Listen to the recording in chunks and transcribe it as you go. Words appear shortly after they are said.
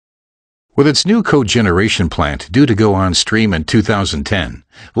With its new cogeneration plant due to go on stream in 2010,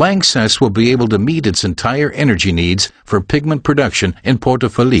 Lanxess will be able to meet its entire energy needs for pigment production in Porto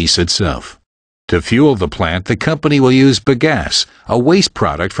Feliz itself. To fuel the plant, the company will use bagasse, a waste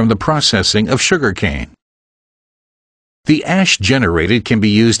product from the processing of sugarcane. The ash generated can be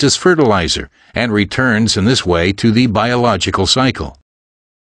used as fertilizer and returns in this way to the biological cycle.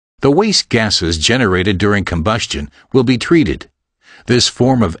 The waste gases generated during combustion will be treated. This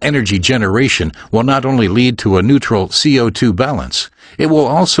form of energy generation will not only lead to a neutral CO2 balance, it will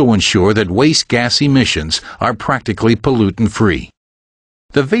also ensure that waste gas emissions are practically pollutant-free.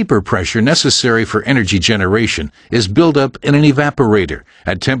 The vapor pressure necessary for energy generation is built up in an evaporator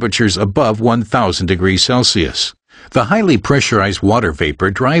at temperatures above 1,000 degrees Celsius. The highly pressurized water vapor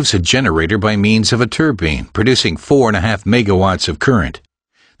drives a generator by means of a turbine, producing 4.5 megawatts of current.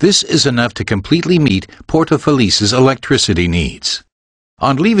 This is enough to completely meet Porto Feliz's electricity needs.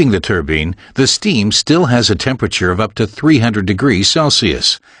 On leaving the turbine, the steam still has a temperature of up to 300 degrees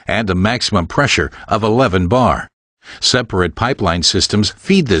Celsius and a maximum pressure of 11 bar. Separate pipeline systems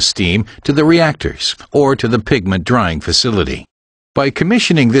feed this steam to the reactors or to the pigment drying facility. By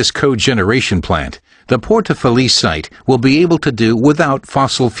commissioning this cogeneration plant, the Porto Feliz site will be able to do without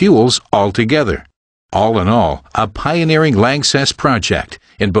fossil fuels altogether. All in all, a pioneering Lanxess project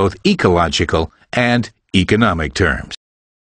in both ecological and economic terms.